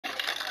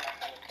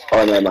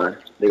Oh, never mind.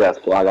 They got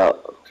squad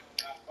out.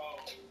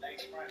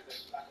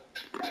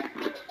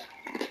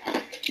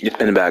 You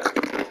spin it back.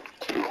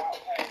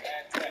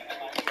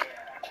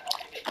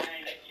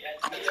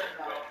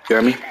 You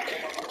hear me?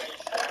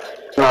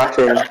 No, I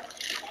feel you.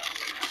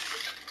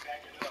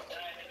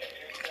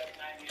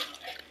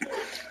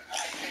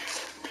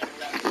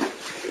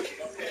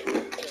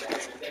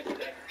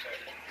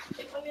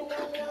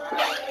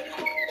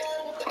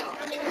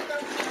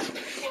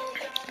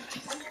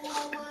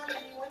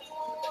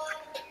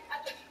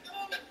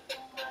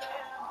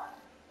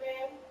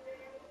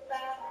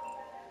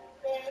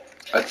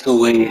 A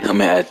two-way, I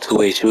mean a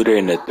two-way shooter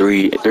and a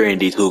three and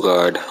D two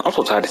guard. I'm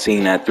so tired of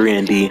seeing that 3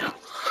 and D.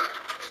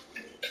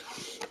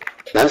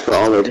 That's for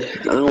all it.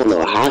 I don't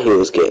know how he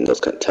was getting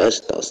those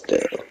contests though. Still,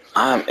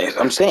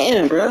 I'm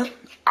saying, bro,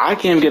 I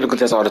can't get a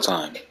contest all the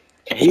time.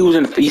 And he was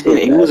in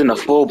a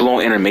full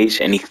blown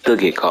intermission and he still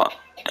get caught.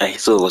 And he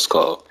still was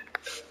called.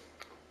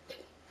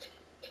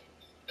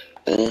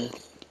 man. And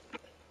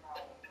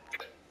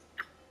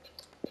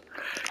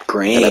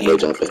that Green. boy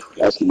jumping.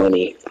 That's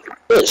money.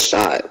 Good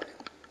shot.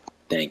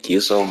 Thank you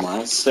so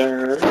much,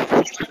 sir.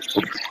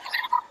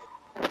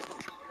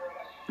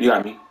 You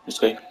got me. It's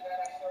okay.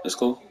 It's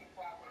cool.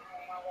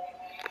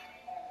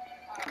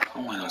 I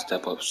want to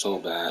step up so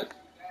bad.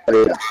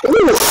 Oh, yeah.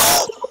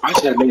 I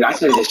should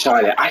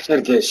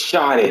have just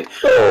shot it.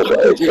 Oh my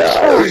god,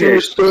 you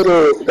should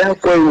have.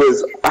 That boy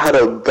was out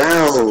of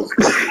bounds.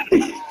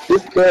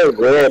 This guy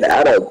ran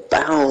out of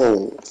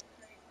bounds.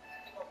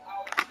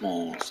 Come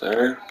on,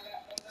 sir.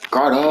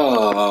 Guard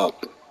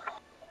up.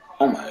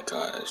 Oh my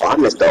gosh. Oh, I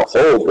missed the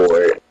whole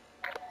board.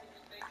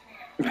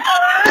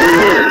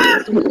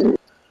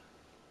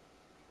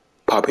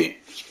 Poppy.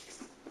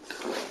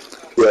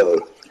 Yo,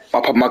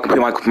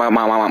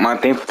 My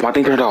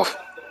thing turned off.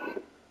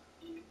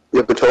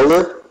 your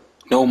controller?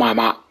 No, my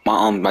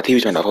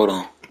TV turned off. Hold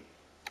on.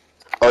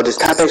 Oh, just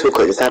tap X real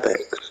quick. Just tap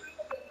X.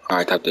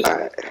 Alright, tap this.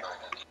 Alright.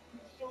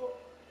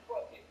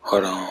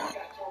 Hold on.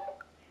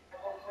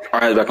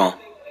 Alright, back on.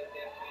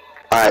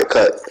 Alright,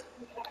 cut.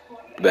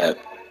 Bad.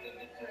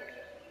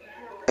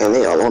 And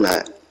they all on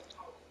that.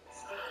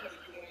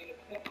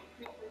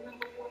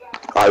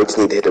 Alright, we just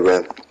need to hit the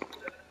rim.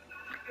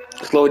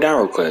 Slow it down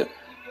real quick.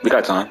 We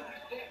got time.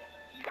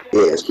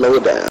 Yeah, slow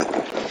it down.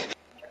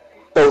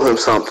 Throw him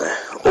something.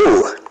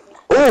 Ooh.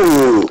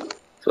 Ooh.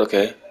 It's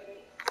okay.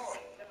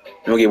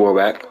 We'll get more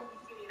back.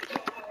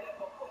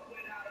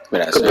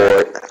 But that's Good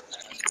it. board.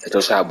 It's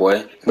your shot,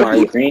 boy. Come on,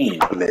 you green.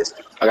 I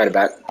missed. I got it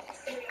back.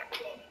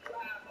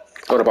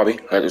 Go to Bobby.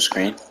 I got the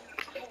screen.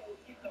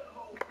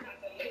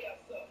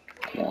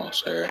 Come on,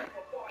 sir.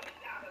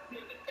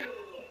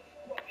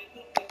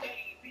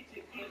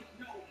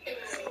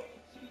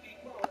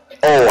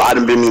 Oh, I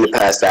didn't mean to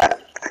pass that.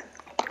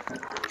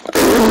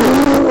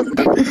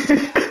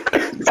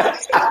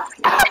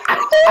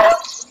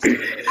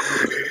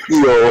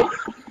 Yo,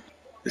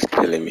 It's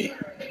killing me.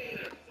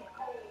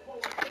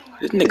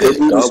 This if nigga's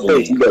you need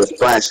space, you doubling. better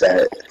splash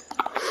that.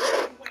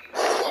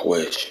 I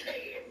wish.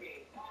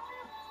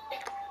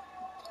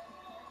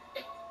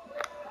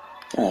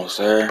 Come on,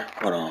 sir.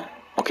 Hold on.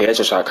 Okay, that's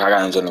your shot. I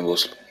got into the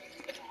boost.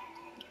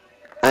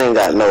 I ain't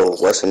got no,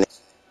 what's the name?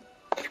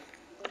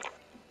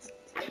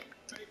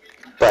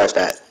 Splash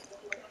that.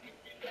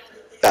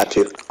 Got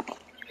you.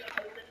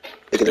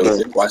 Pick it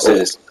again. Watch Oh.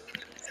 this.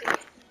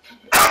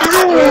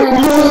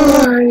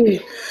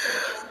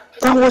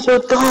 That was your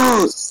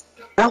dog.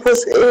 That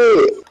was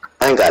it.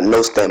 I ain't got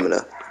no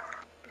stamina.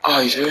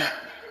 Oh, you sure?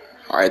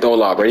 Alright, throw a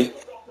lob. Ready?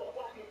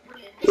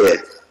 Yeah.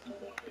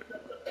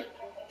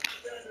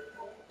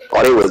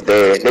 Oh, they was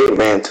there. They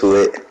ran to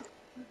it.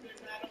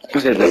 I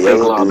said the fake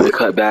lob and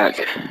cut back.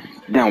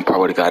 Damn,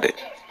 probably would've got it.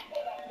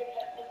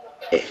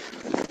 Hey.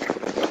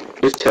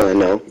 Just telling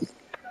no.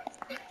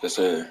 Yes,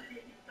 sir.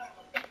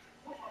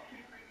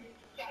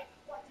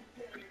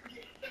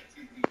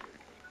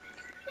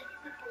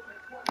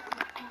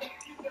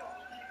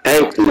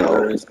 Heck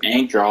no.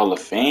 Anchor Hall of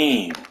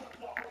Fame.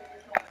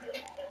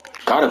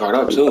 Gotta guard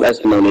up too.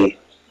 That's money.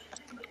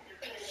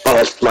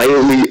 Oh,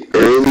 slightly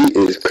early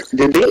is.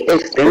 Did they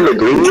extend the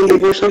green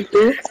league or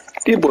something?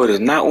 This boy does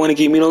not want to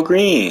give me no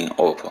green.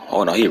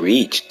 Oh no, he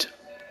reached.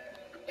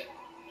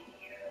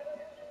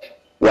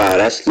 Wow,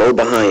 that's slow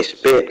behind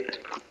spit.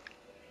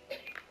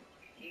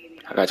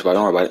 I got you, but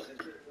don't worry about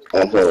it.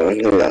 Oh, hold on.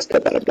 He got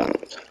step out of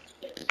bounds.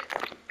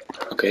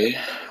 Okay. Did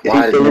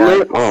Why he did fill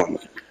that? it? Oh,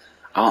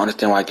 I don't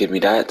understand why it give me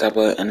that type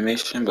of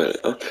animation,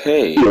 but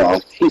okay. yeah,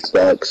 he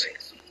sucks.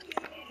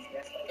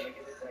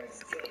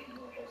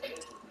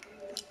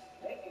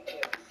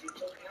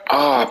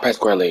 Ah, I pressed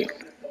square leg.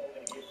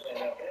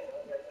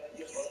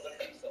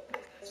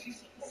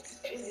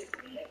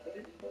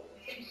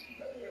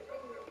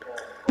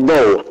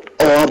 Bro,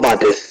 oh, I'm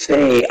about to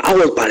say, I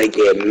was about to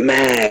get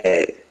mad.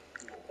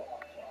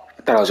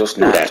 I thought I was just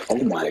snatched.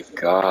 Oh my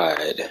god.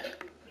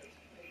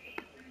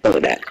 Look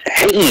at that.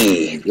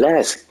 Hey!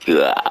 Let's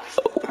go.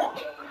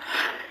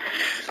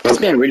 This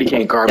man really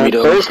can't guard me That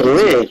though. first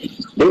win,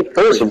 they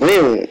first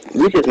win,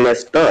 we just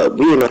messed up.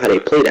 We didn't know how they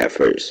played at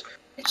first.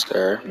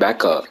 Sir,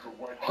 back up.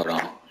 Hold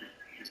on.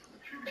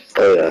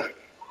 Oh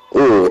yeah.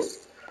 Ooh.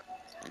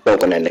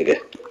 Don't on that nigga.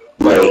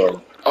 Wait.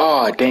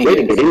 Oh, dang Way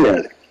to it. get in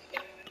there.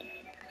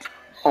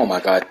 Oh my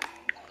god.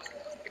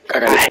 I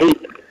got I it.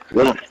 hate.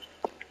 Yeah.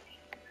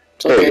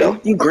 It's There okay. you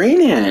go. You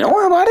greening. Don't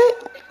worry about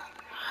it.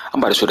 I'm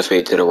about to shoot a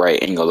fade to the right.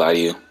 Ain't gonna lie to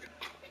you.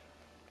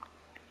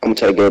 I'm gonna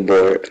try to get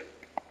bored.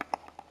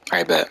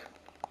 Alright, bet.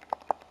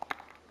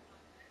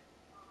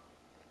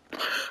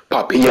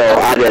 Poppy. Yo,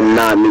 I did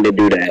not mean to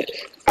do that.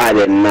 I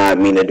did not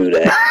mean to do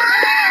that.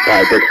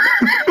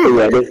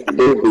 Alright, this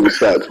dude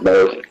sucks,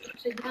 bro.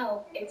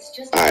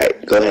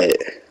 Alright, go ahead.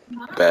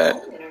 Bet.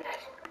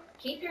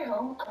 Keep your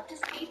home up to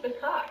speed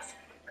with Cox.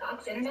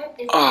 Cox Internet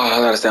is Oh,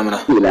 a lot of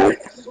stamina. You know.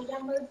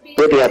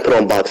 What do I put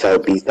on box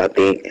out beast, I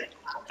think?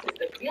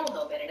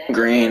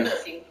 Green.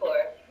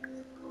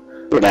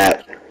 Look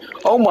at that.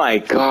 Oh my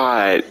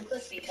god.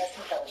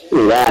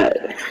 Look at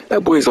that.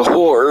 That boy's a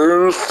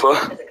horse.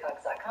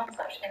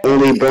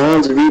 Only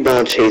bronze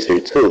rebound chaser,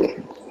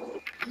 too.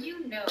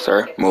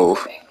 Sir,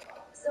 move.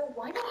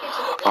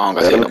 I don't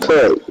gotta Let say him no more.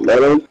 cook.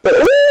 Let him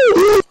cook.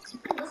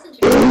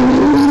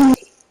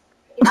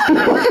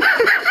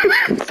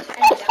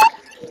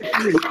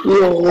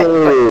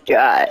 Yo.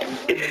 God.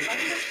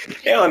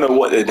 They don't know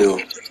what to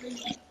do.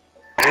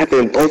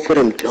 Having both of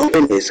them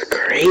jumping is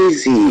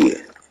crazy.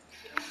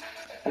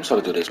 I'm just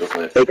gonna do this real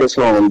quick. Take us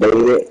home,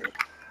 baby.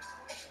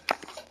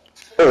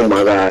 Oh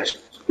my gosh.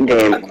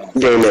 Damn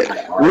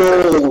it.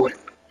 No.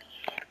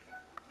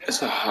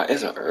 It's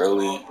a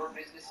early.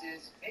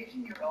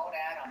 Making your own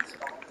ad on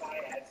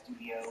Spotify Ad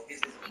Studio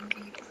is as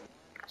easy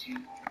as 2,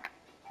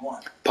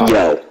 1. Pop.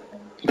 Yo.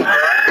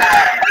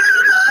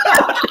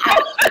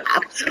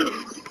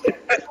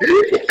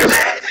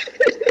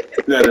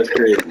 That is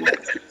crazy.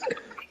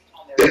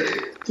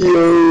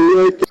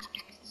 Yo.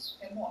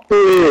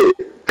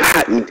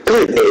 God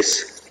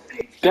goodness.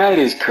 That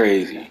is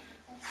crazy.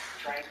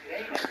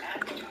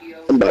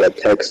 I'm about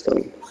to text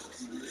him.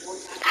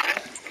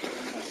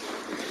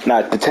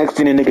 Nah, the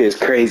texting a nigga is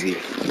crazy.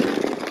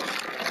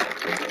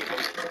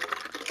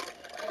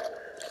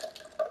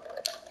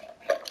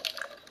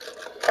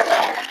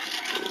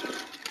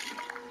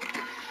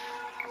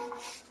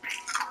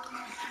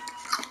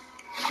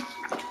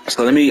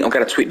 So I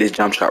gotta tweak this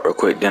jump shot real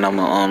quick, then I'm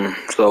gonna,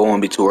 so it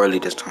won't be too early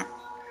this time.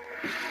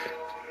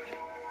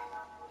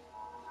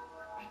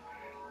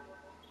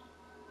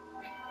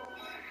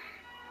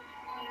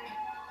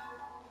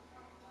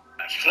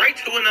 Straight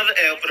to another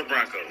L for the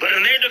Broncos. But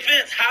in their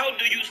defense, how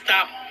do you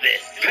stop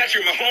this?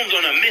 Patrick Mahomes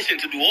on a mission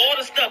to do all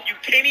the stuff you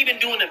can't even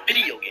do in a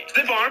video game.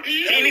 Stiff arm.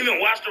 He didn't even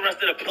watch the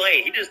rest of the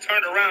play. He just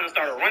turned around and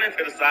started running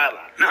to the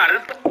sideline. Nah,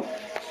 this...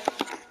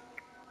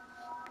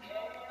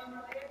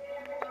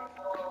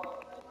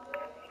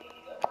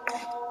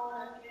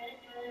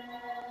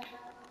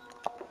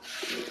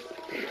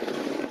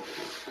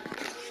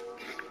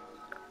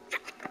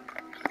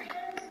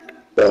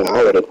 Yo,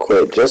 I would have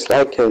quit just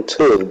like him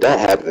too if that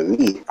happened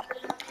to me.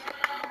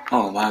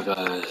 Oh my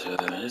gosh,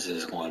 this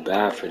is going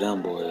bad for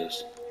them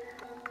boys.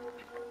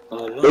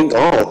 Oh, They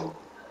gone.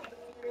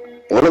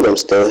 One of them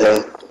still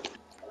here.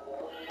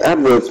 That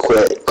would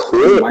quit.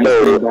 Quit, might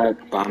stay though.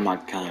 back, but I'm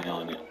not counting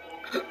on it.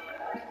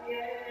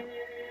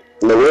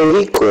 The way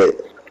he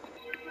quit.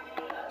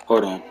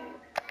 Hold on.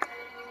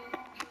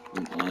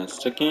 1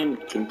 second,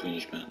 2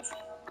 punishments.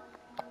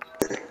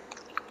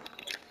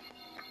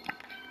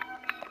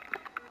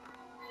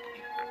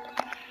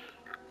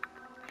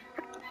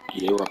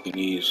 Yeah, rocking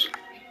these.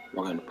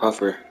 Rocking the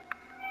puffer.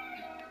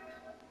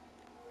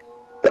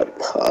 The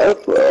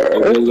puffer.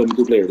 They're gonna be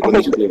 2 players. They're gonna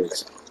be 2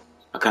 players.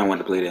 I kinda want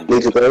to play them.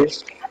 Need 2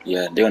 players?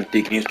 Yeah, they're on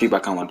 3 game streak,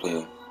 but I kinda want to play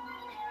them.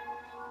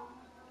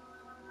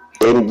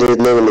 They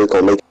literally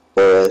gonna make it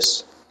for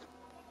us.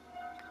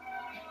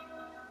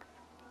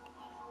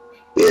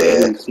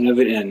 Yeah.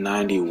 7 and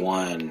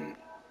 91.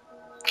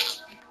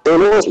 They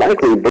most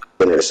likely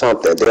Brooklyn or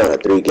something. They're on a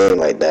 3 game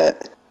like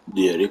that.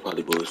 Yeah, they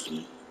probably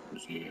boasting.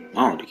 I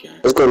don't really care.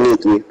 Let's go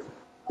need 3.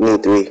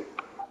 Need 3.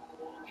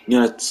 You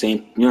know the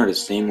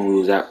same one we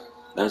was at.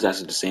 That was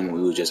actually the same one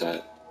we was just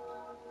at.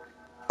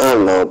 I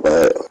don't know,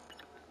 but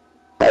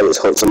I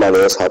just hope somebody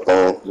else hop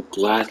on. The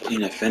glass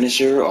cleaner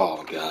finisher.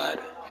 Oh god,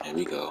 here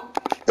we go.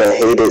 The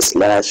hated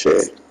slasher.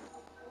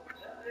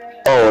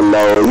 Oh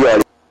no, you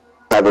already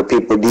type of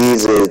people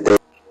these is. They,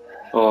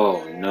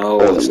 Oh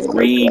no, Oh,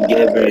 screen my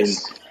giving, gosh.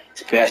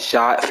 fat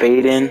shot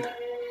fading.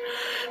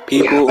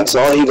 People. that's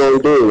all he gonna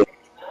do.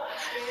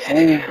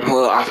 Hey,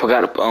 well I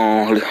forgot.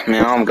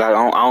 Man, I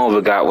don't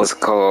forgot what's it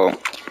called.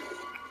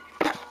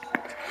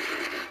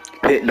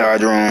 Pit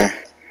dodge room.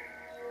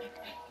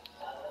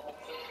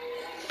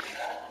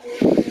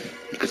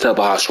 You can tell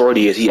by how short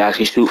he is. He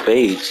actually shoot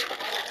fades.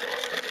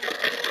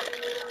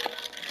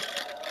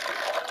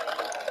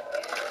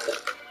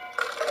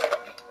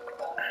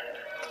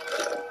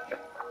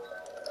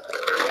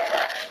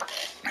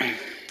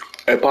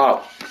 Hey,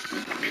 Pop.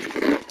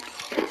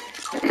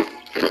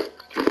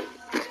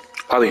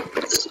 Poppy.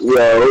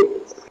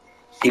 Yo,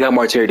 He got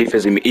more interior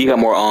defense than me. He got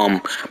more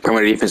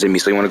perimeter defense than me.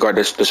 So you want to guard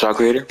the shot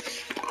creator?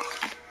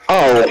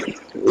 oh,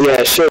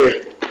 yeah, sure.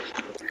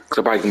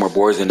 I probably get more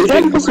boards than Is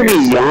that supposed to be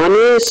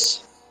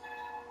Giannis?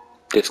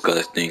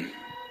 Disgusting.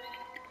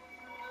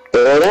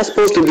 Or that's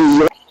supposed to be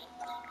Giannis?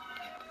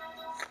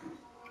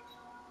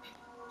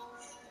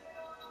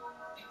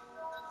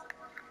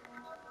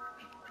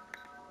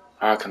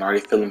 I can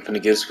already feel him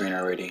finna get a screen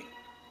already.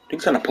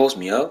 He's trying to post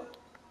me up.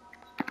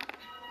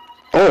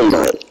 Oh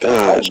my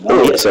gosh.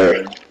 Oh, yes,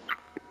 sir.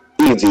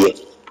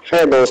 Easy.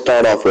 How gonna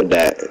start off with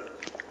that?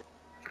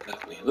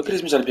 Look at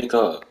this man trying to pick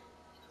up.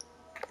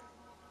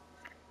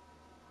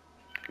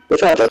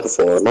 What y'all looking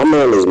for? My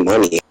man is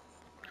money.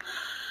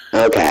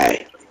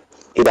 Okay.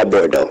 He got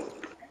bored though.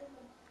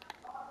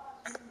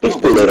 He's a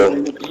little.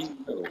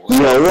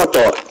 Yo, what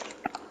the?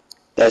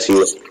 That's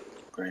you.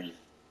 Green.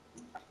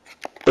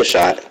 Good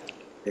shot.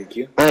 Thank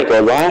you. I ain't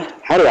gonna lie.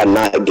 How did I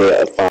not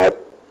get a 5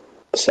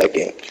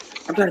 second?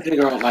 I'm trying to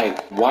figure out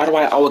like why do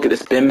I always get the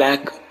spin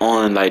back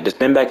on the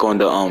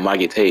I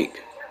get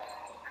take.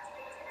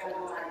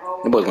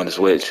 The boys want to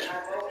switch.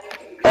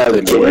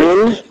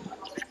 Again?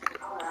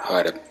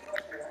 Alright.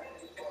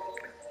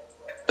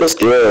 Good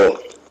skill.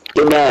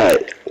 Get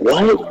that.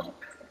 What?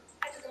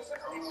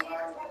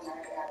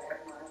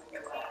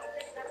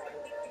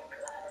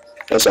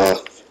 That's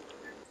all.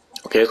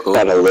 Okay, it's cool.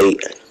 Kinda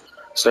late.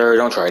 Sir,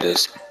 don't try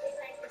this.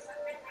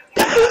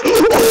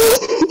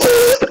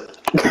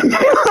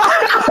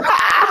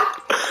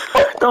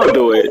 Don't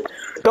do it.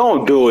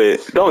 Don't do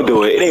it. Don't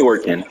do it. It ain't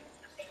working.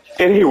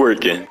 It ain't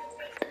working.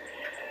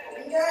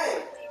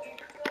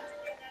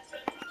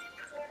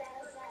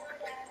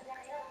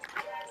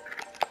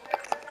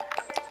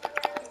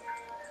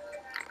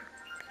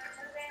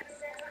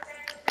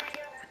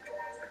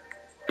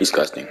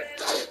 Disgusting.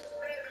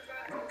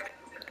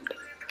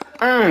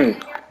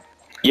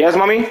 Yes,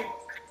 mommy?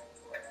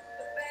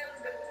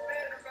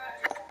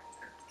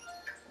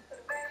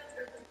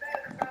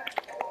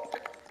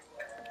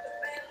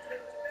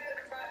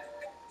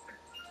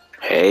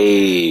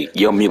 Hey,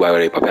 you're mute by the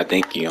way, Papi. I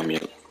think you're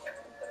mute.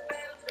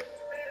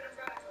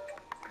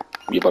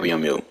 You Papi, you're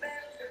mute.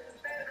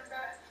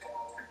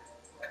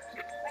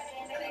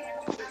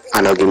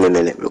 I know, give me a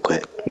minute real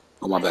quick.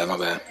 Oh, my bad, my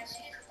bad.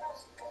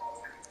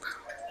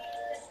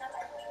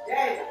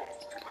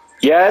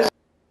 Yes?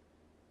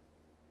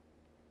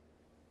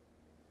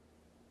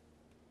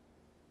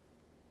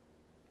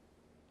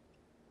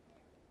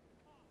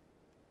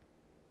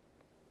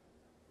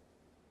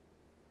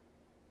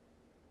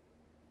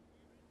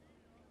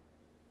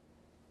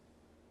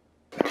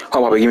 Oh,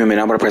 Papi, give me a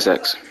minute. I'm gonna press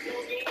X.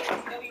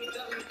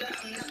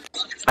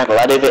 I go,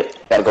 I did it.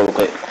 Gotta go real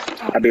quick.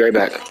 I'll be right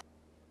back.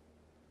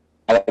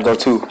 I gotta go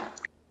too.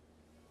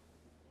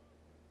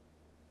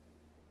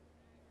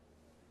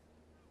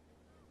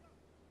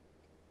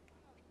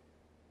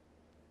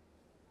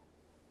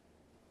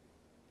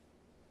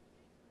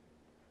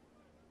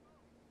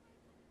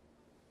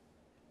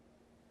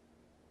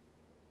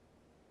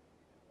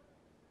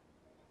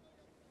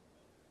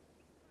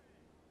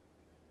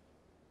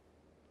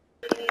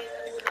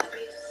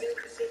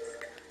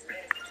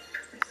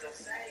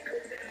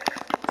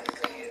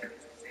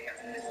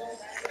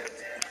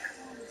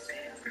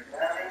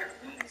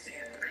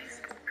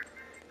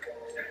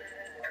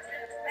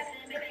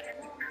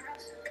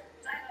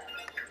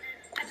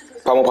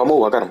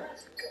 Pamo, I got him.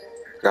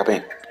 Got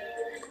pain.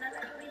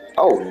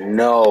 Oh,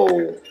 no.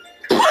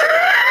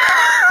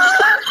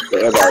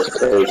 Yeah, that was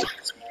crazy.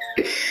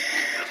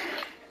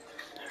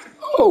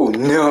 Oh,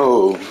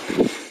 no.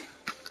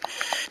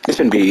 This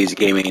shouldn't be an easy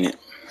game, ain't it?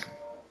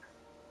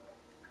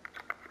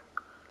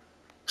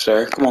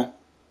 Sir, come on.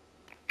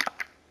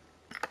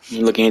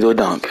 You're looking into a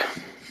dunk.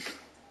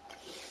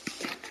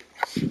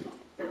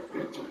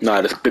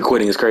 Nah, the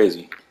quitting is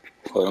crazy.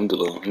 Hold on,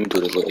 let me do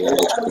this little.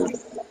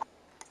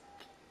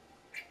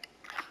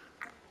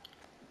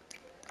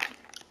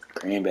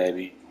 Green,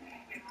 baby.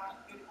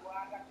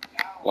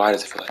 Why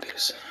does it feel like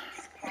this?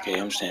 Okay,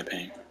 I'm just in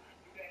pain.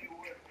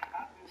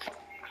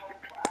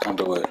 Don't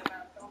do it.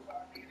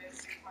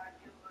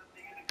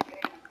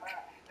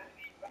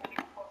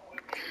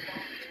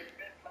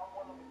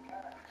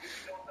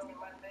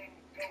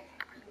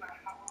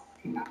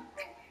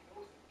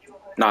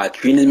 Nah,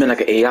 treating this man like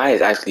an AI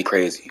is actually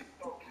crazy.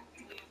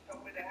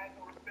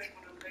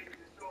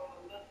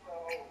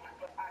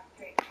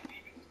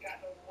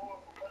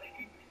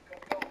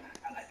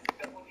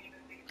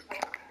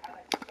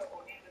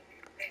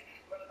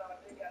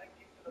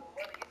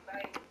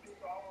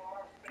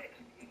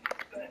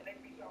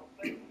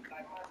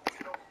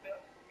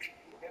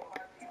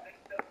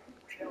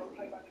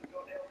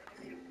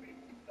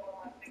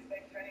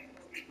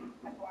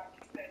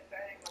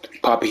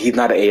 Poppy, he's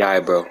not an AI,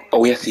 bro.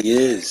 Oh, yes, he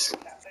is.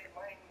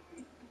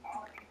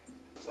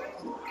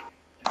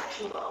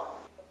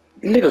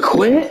 Nigga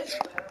quit?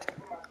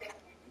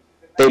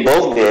 They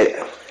both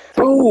did.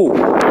 Bro,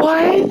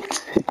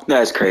 what?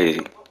 That's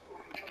crazy.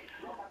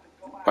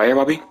 Right here,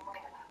 Bobby?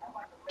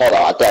 Hold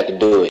on, I got to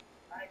do it.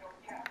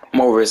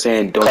 I'm over here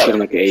saying don't treat him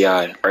like an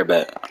AI. Right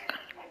back.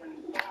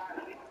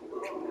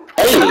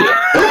 Hey!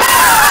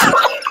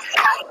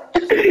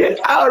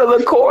 Out of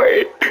the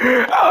court!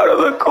 Out of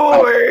the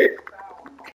court!